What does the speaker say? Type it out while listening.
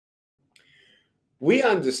we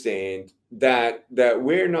understand that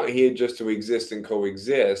we're not here just to exist and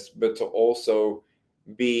coexist, but to also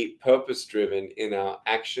be purpose driven in our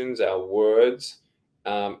actions, our words,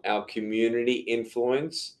 our community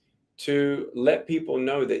influence, to let people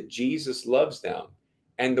know that Jesus loves them,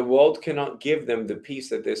 and the world cannot give them the peace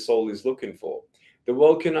that their soul is looking for. The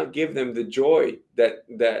world cannot give them the joy that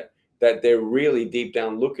they're really deep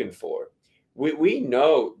down looking for. We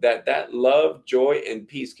know that love, joy, and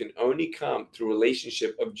peace can only come through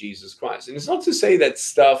relationship of Jesus Christ. And it's not to say that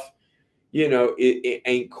stuff, it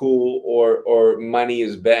ain't cool, or money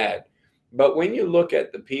is bad. But when you look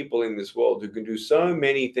at the people in this world who can do so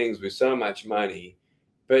many things with so much money,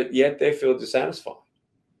 but yet they feel dissatisfied,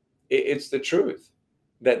 it's the truth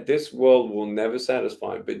that this world will never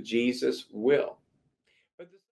satisfy, but Jesus will.